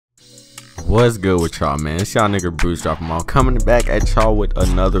What's good with y'all, man? It's y'all nigga BruceDropEmOff coming back at y'all with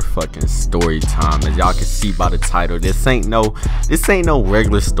another fucking story time. As y'all can see by the title, this ain't no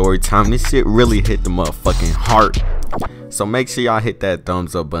regular story time. This shit really hit the motherfucking heart. So make sure y'all hit that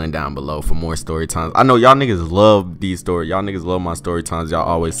thumbs up button down below for more story times. I know y'all niggas love these stories. Y'all niggas love my story times. Y'all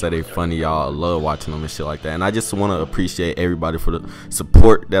always say they funny. Y'all love watching them and shit like that. And I just want to appreciate everybody for the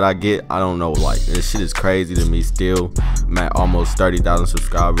support that I get. I don't know, like, this shit is crazy to me still. I'm at almost 30,000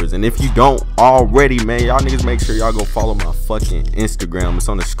 subscribers. And if you don't already, man, y'all niggas make sure y'all go follow my fucking Instagram. It's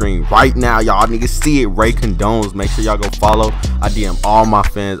on the screen right now. Y'all niggas see it. Ray Condones. Make sure y'all go follow. I DM all my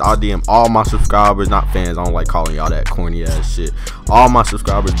fans. I DM all my subscribers. Not fans. I don't like calling y'all that corny ass shit. All my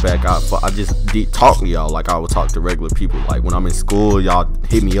subscribers back. I just talk to y'all like I would talk to regular people. Like when I'm in school, y'all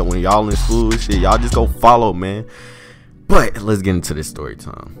hit me up when y'all in school and shit. Y'all just go follow, man. But let's get into this story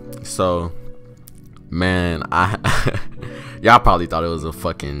time. So, man, y'all probably thought it was a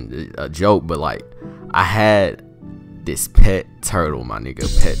fucking joke, but like I had this pet turtle, my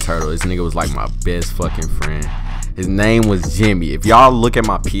nigga, pet turtle. This nigga was like my best fucking friend. His name was Jimmy. If y'all look at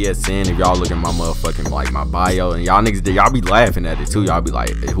my PSN, if y'all look at my motherfucking, like, my bio, and y'all niggas, y'all be laughing at it too. Y'all be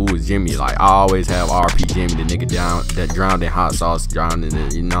like, who was Jimmy? Like, I always have R.I.P Jimmy, the nigga that drowned in hot sauce, drowned in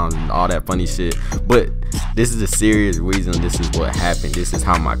it, you know, all that funny shit. But this is a serious reason. This is what happened. This is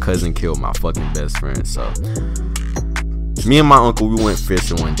how my cousin killed my fucking best friend. So me and my uncle, we went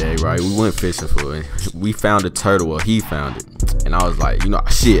fishing one day, right? We went fishing for it. We found a turtle. Well, he found it. And I was like, you know,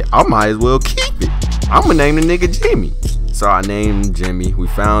 shit, I might as well keep it. I'm gonna name the nigga Jimmy. So I named Jimmy. We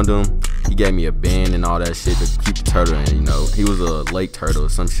found him. He gave me a bin and all that shit to keep the turtle in, you know. He was a lake turtle or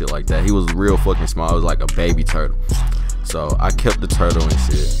some shit like that. He was real fucking small. It was like a baby turtle. So I kept the turtle and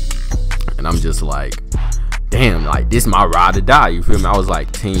shit. And I'm just like, damn, like, this my ride or die, you feel me? I was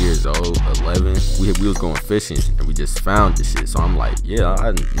like 10 years old, 11. We was going fishing and we just found this shit. So I'm like, yeah,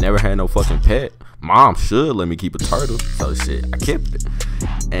 I never had no fucking pet. Mom should let me keep a turtle. So shit, I kept it.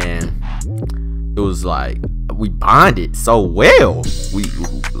 And it was like, we bonded so well.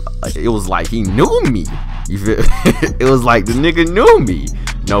 It was like he knew me. You feel? It was like the nigga knew me.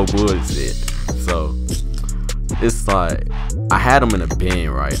 No bullshit. So it's like, I had him in a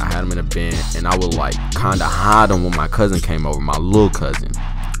bin, right? I had him in a bin, and I would like kind of hide him when my cousin came over, my little cousin.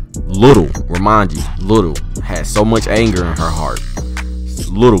 Little, remind you, little, had so much anger in her heart.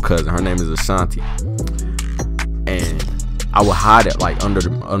 Little cousin, her name is Ashanti. And I would hide it like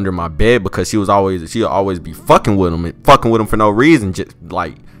under my bed because she'll always be fucking with him for no reason, just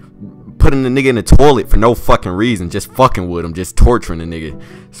like putting the nigga in the toilet for no fucking reason, just fucking with him, just torturing the nigga.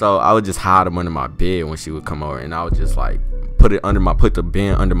 So I would just hide him under my bed when she would come over, and I would just like put the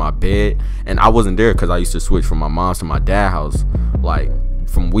bin under my bed. And I wasn't there because I used to switch from my mom's to my dad's house like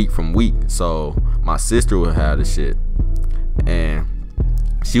from week. So my sister would have the shit, and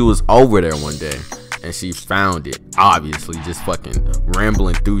she was over there one day and she found it, obviously just fucking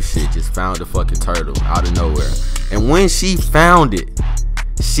rambling through shit, just found the fucking turtle out of nowhere. And when she found it,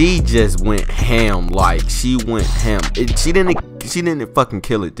 she just went ham. Like, she went ham. She didn't fucking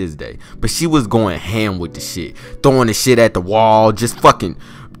kill it this day, but she was going ham with the shit, throwing the shit at the wall, just fucking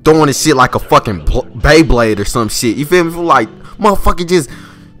throwing the shit like a fucking Beyblade or some shit. You feel me? Like, motherfucker just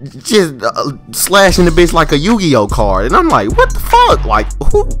slashing the bitch like a Yu-Gi-Oh card. And I'm like, what the fuck? Like,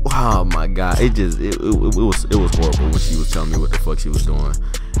 who? Oh my god, it was horrible when she was telling me what the fuck she was doing.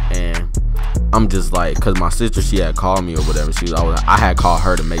 And I'm just like, cause my sister, she had called me or whatever. I had called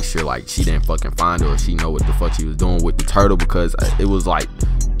her to make sure like she didn't fucking find her or she know what the fuck she was doing with the turtle, because it was like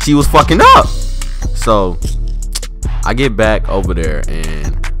she was fucking up. So I get back over there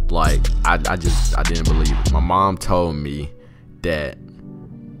and like I didn't believe it. My mom told me that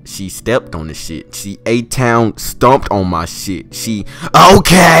she stepped on the shit. She A-Town stomped on my shit. She,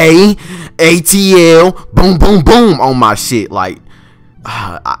 okay, ATL, boom, boom, boom on my shit. Like,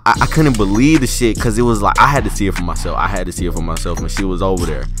 I couldn't believe the shit, because it was like, I had to see it for myself. I had to see it for myself when she was over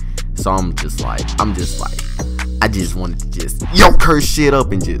there. So I'm just like, I just wanted to just yoke her shit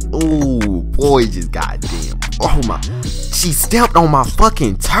up and just, ooh, boy, just goddamn. Oh my, she stepped on my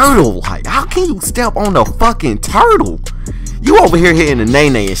fucking turtle. Like, how can you step on the fucking turtle? You over here hitting the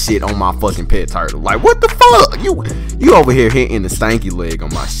nay-nay and shit on my fucking pet turtle. Like, what the fuck? You over here hitting the stanky leg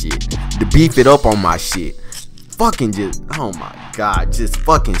on my shit, to beef it up on my shit. Fucking just, oh my god, just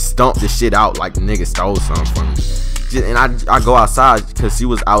fucking stomp the shit out like the nigga stole something from me. And I go outside because she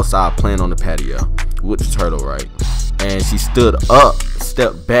was outside playing on the patio with the turtle, right? And she stood up,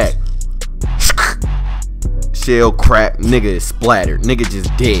 stepped back, shell crack, nigga is splattered, nigga just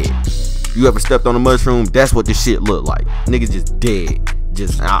dead. You ever stepped on a mushroom? That's what this shit looked like. Nigga just dead.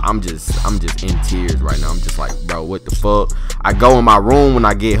 I'm just in tears right now. I'm just like, bro, what the fuck? I go in my room when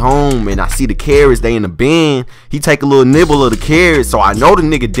I get home and I see the carrots, they in the bin. He take a little nibble of the carrots, so I know the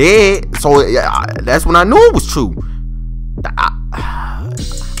nigga dead. So that's when I knew it was true.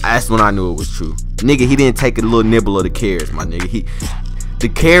 That's when I knew it was true. Nigga, he didn't take a little nibble of the carrots, my nigga. The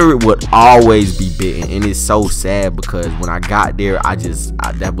carrot would always be bitten, and it's so sad because when I got there,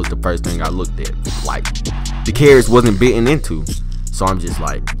 that was the first thing I looked at. Like, the carrots wasn't bitten into. So I'm just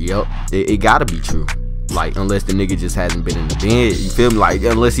like, yep, it gotta be true. Like, unless the nigga just hasn't been in the bin, you feel me? Like,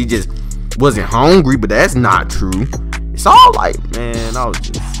 unless he just wasn't hungry, but that's not true. It's all like, man, I was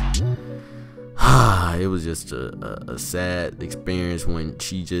just, it was just a sad experience when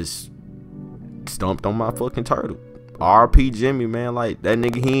she just stomped on my fucking turtle. R.I.P Jimmy, man. Like, that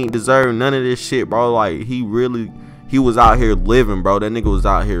nigga, he ain't deserve none of this shit, bro. Like, he was out here living, bro. That nigga was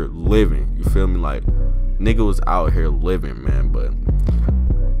out here living, you feel me? Like, nigga was out here living, man. But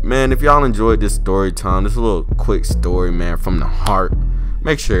man, if y'all enjoyed this story time, this little quick story, man, from the heart,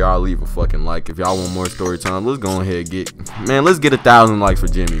 make sure y'all leave a fucking like. If y'all want more story time, let's go ahead and let's get 1,000 likes for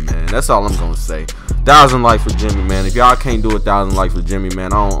Jimmy, man. That's all I'm gonna say. 1,000 likes for Jimmy, man. If y'all can't do 1,000 likes for Jimmy,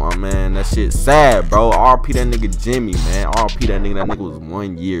 man, man, that shit's sad, bro. R.I.P that nigga Jimmy, man. R.I.P that nigga. That nigga was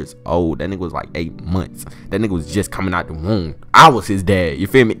 1 year old. That nigga was like 8 months. That nigga was just coming out the womb. I was his dad, you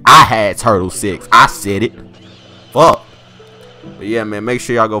feel me? I had Turtle 6. I said it. Fuck. But yeah, man, make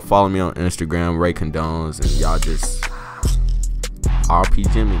sure y'all go follow me on Instagram, Ray Condones, and y'all just R.I.P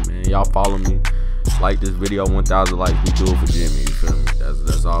Jimmy, man. Y'all follow me, like this video, 1,000 likes, we do it for Jimmy, you feel me?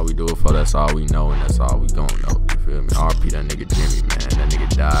 That's all we do it for. That's all we know, and that's all we gonna know, you feel me? R.I.P that nigga Jimmy, man. That nigga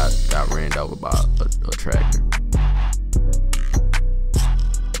died, got ran over by a tractor.